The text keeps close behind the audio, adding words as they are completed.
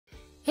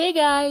Hey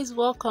guys,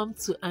 welcome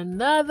to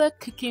another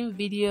cooking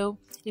video.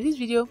 In this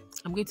video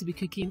I'm going to be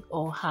cooking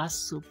oha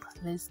soup.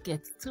 Let's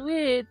get to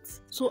it.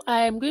 So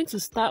I am going to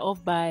start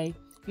off by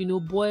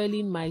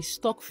boiling my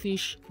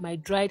stockfish, my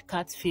dried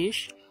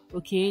catfish.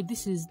 Okay,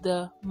 this is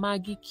the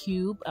Maggi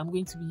cube I'm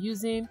going to be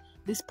using.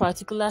 This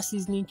particular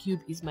seasoning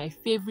cube is my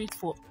favorite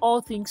for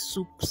all things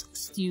soups,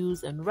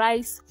 stews and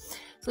rice.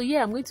 So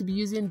yeah, I'm going to be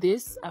using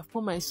this. I've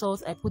put my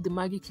salt, I put the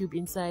Maggi cube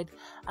inside,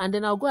 and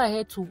then I'll go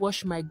ahead to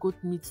wash my goat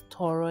meat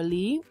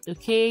thoroughly,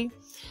 okay?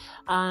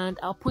 And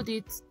I'll put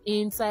it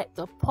inside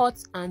the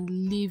pot and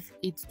leave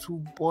it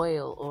to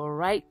boil, all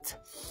right?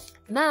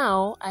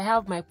 Now, I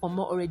have my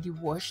pomo already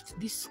washed.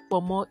 This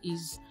pomo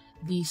is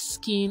the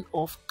skin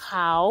of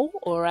cow,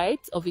 all right,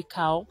 of a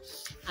cow,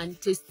 and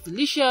it tastes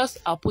delicious.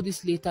 I'll put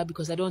this later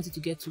because I don't want it to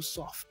get too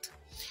soft.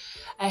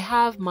 I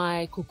have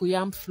my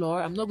cocoyam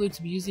flour. I'm not going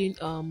to be using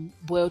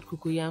boiled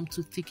cocoyam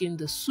to thicken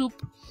the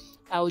soup.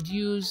 I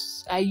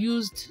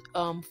used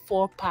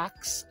 4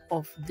 packs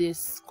of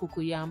this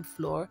cocoyam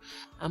flour.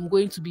 I'm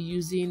going to be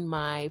using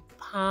my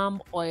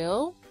palm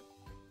oil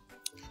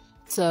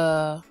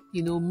to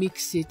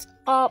mix it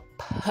up.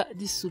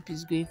 This soup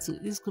is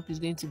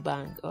going to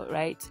bang. All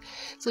right,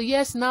 so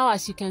yes, now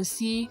as you can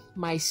see,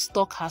 my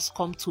stock has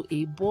come to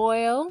a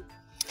boil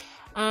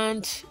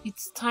and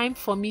it's time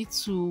for me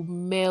to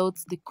melt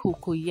the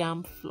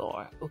cocoyam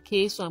flour.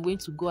 Okay, so I'm going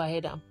to go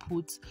ahead and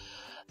put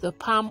the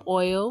palm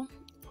oil,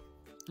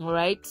 all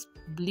right,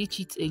 bleach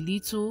it a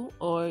little,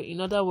 or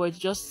in other words,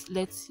 just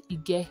let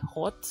it get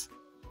hot.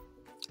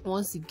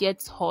 Once it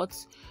gets hot,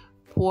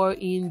 pour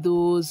in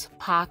those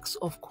packs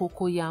of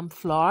cocoyam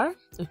flour.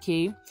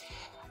 Okay,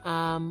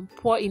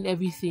 pour in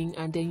everything,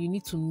 and then you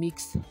need to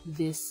mix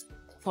this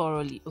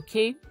thoroughly.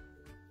 Okay,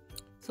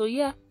 so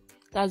yeah,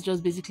 that's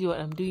just basically what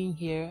I'm doing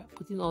here,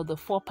 putting all the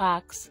 4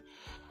 packs,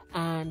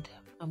 and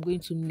I'm going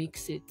to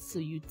mix it so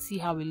you see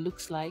how it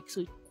looks like.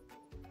 So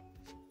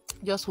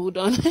just hold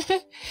on.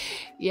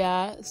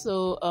 Yeah,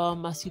 so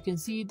as you can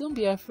see, don't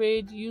be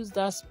afraid, use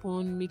that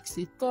spoon, mix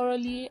it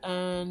thoroughly,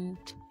 and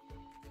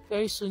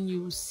very soon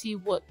you will see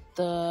what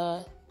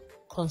the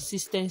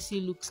consistency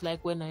looks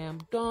like when I am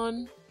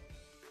done.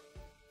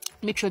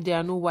 Make sure there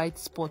are no white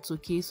spots.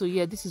 Okay, so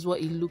yeah, this is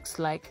what it looks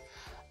like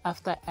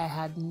after I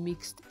had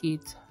mixed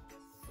it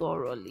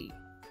thoroughly.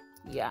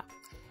 Yeah,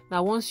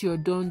 now once you're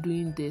done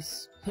doing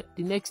this,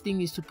 the next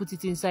thing is to put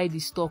it inside the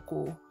stock.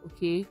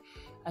 Okay,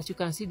 as you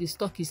can see, the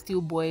stock is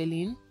still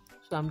boiling,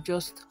 so I'm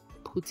just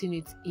putting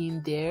it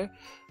in there.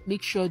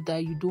 Make sure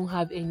that you don't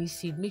have any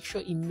seed. Make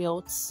sure it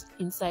melts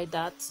inside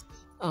that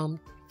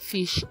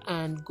fish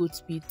and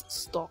goat meat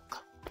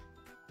stock.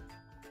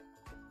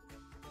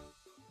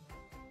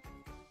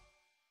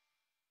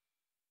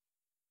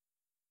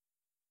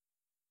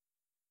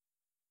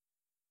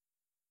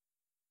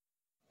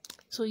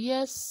 So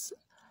yes,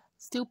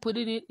 still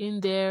putting it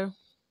in there,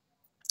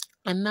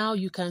 and now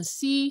you can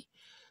see,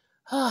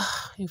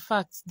 in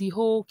fact, the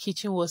whole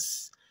kitchen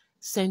was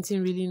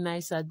scenting really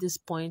nice at this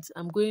point.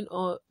 I'm going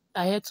on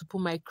ahead to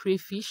put my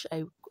crayfish.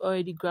 I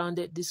already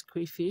grounded this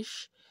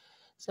crayfish,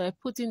 so I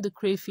put in the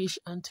crayfish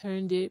and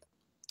turned it.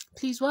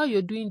 Please, while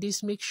you're doing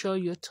this, make sure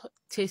you're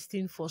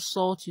tasting for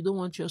salt. You don't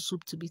want your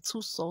soup to be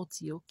too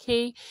salty,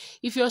 okay?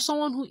 If you're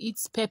someone who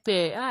eats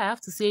pepper, I have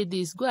to say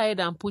this, go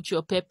ahead and put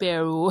your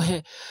pepper.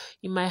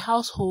 In my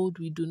household,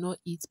 we do not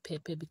eat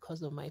pepper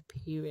because of my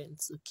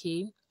parents,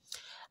 okay?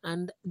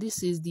 And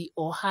this is the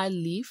oha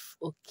leaf,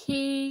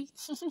 okay?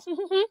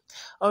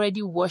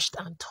 Already washed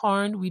and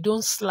turned. We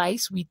don't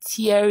slice, we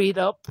tear it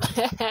up.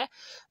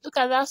 Look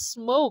at that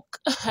smoke.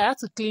 I had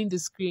to clean the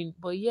screen,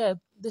 but yeah,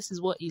 this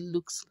is what it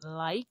looks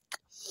like.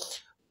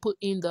 Put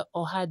in the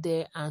oha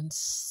there and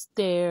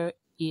stir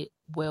it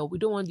well. We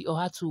don't want the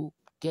oha to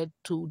get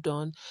too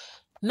done.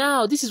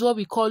 Now, this is what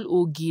we call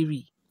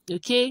ogiri,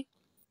 okay?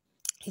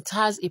 It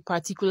has a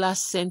particular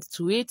scent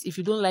to it. If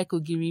you don't like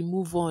ogiri,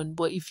 move on.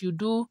 But if you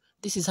do,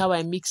 this is how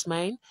I mix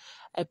mine.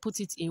 I put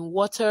it in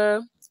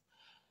water,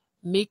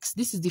 mix.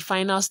 This is the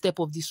final step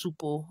of the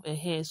soup.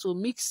 So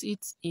mix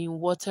it in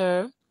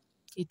water.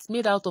 It's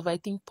made out of, I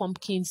think,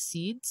 pumpkin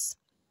seeds.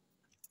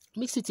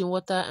 Mix it in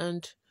water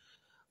and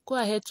go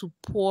ahead to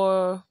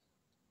pour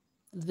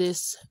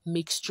this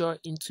mixture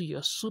into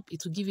your soup.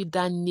 It will give it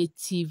that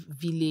native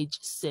village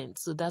scent.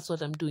 So that's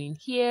what I'm doing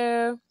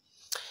here.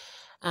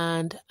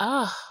 And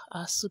our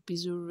soup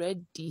is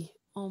ready.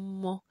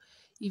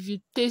 If you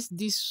taste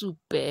this soup,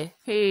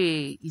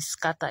 hey, it's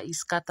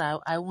scatter.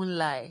 I won't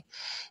lie.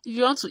 If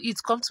you want to eat,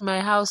 come to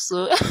my house.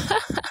 So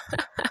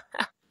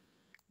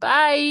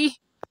bye.